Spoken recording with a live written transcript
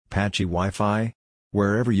Patchy Wi-Fi?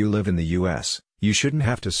 Wherever you live in the US, you shouldn't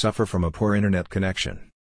have to suffer from a poor internet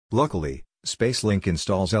connection. Luckily, SpaceLink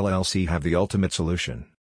Installs LLC have the ultimate solution.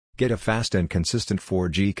 Get a fast and consistent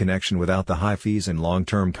 4G connection without the high fees and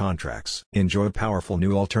long-term contracts. Enjoy a powerful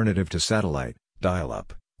new alternative to satellite,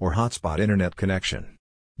 dial-up, or hotspot internet connection.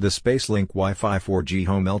 The SpaceLink Wi-Fi 4G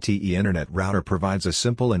Home LTE Internet Router provides a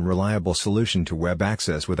simple and reliable solution to web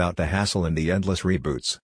access without the hassle and the endless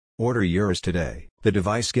reboots. Order yours today. The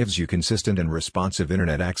device gives you consistent and responsive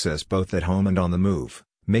internet access both at home and on the move,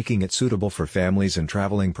 making it suitable for families and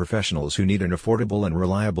traveling professionals who need an affordable and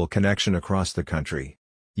reliable connection across the country.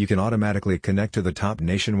 You can automatically connect to the top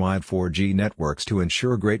nationwide 4G networks to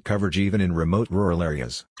ensure great coverage even in remote rural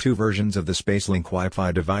areas. Two versions of the SpaceLink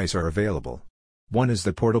Wi-Fi device are available. One is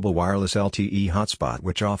the portable wireless LTE hotspot,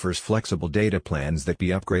 which offers flexible data plans that be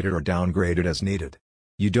upgraded or downgraded as needed.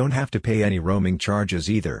 You don't have to pay any roaming charges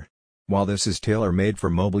either. While this is tailor-made for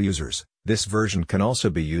mobile users, this version can also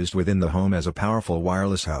be used within the home as a powerful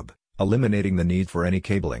wireless hub, eliminating the need for any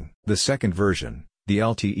cabling. The second version, the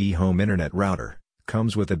LTE Home Internet Router,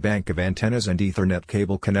 comes with a bank of antennas and Ethernet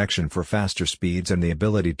cable connection for faster speeds and the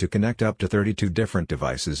ability to connect up to 32 different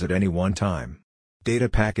devices at any one time. Data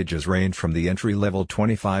packages range from the entry-level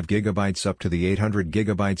 25 GB up to the 800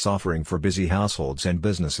 GB offering for busy households and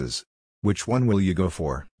businesses. Which one will you go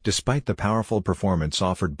for? Despite the powerful performance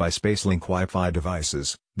offered by SpaceLink Wi-Fi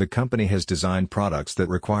devices, the company has designed products that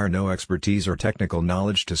require no expertise or technical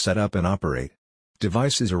knowledge to set up and operate.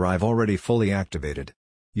 Devices arrive already fully activated.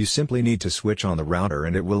 You simply need to switch on the router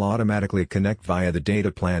and it will automatically connect via the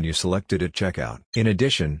data plan you selected at checkout. In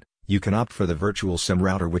addition, you can opt for the virtual SIM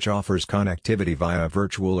router, which offers connectivity via a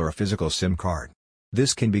virtual or a physical SIM card.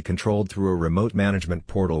 This can be controlled through a remote management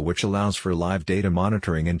portal which allows for live data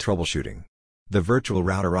monitoring and troubleshooting. The virtual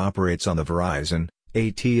router operates on the Verizon,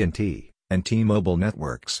 AT&T, and T-Mobile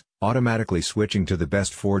networks, automatically switching to the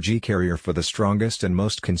best 4G carrier for the strongest and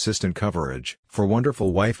most consistent coverage. For wonderful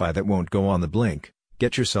Wi-Fi that won't go on the blink,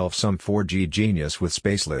 get yourself some 4G genius with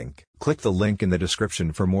SpaceLink. Click the link in the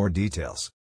description for more details.